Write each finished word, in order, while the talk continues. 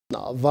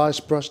Now, Vice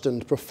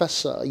President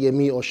Professor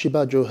Yemi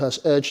Osinbajo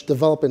has urged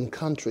developing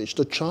countries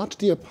to chart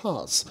their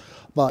paths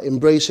by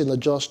embracing a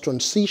just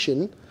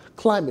transition,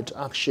 climate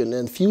action,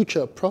 and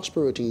future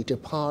prosperity to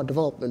power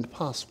development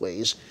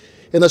pathways.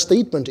 In a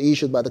statement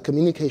issued by the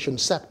communication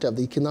sector of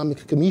the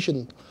Economic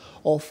Commission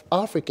of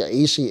Africa,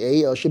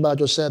 ECA,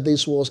 Osinbajo said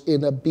this was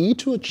in a bid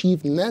to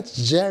achieve net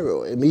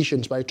zero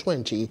emissions by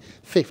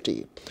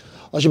 2050.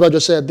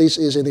 Osinbajo said this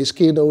is in his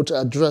keynote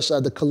address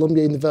at the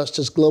Columbia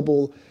University's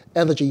Global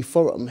Energy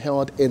Forum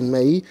held in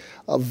May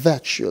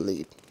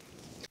virtually.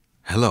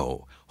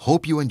 Hello,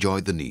 hope you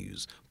enjoyed the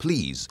news.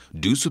 Please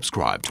do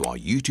subscribe to our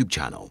YouTube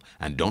channel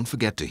and don't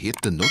forget to hit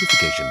the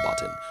notification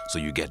button so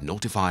you get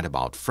notified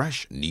about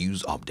fresh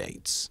news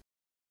updates.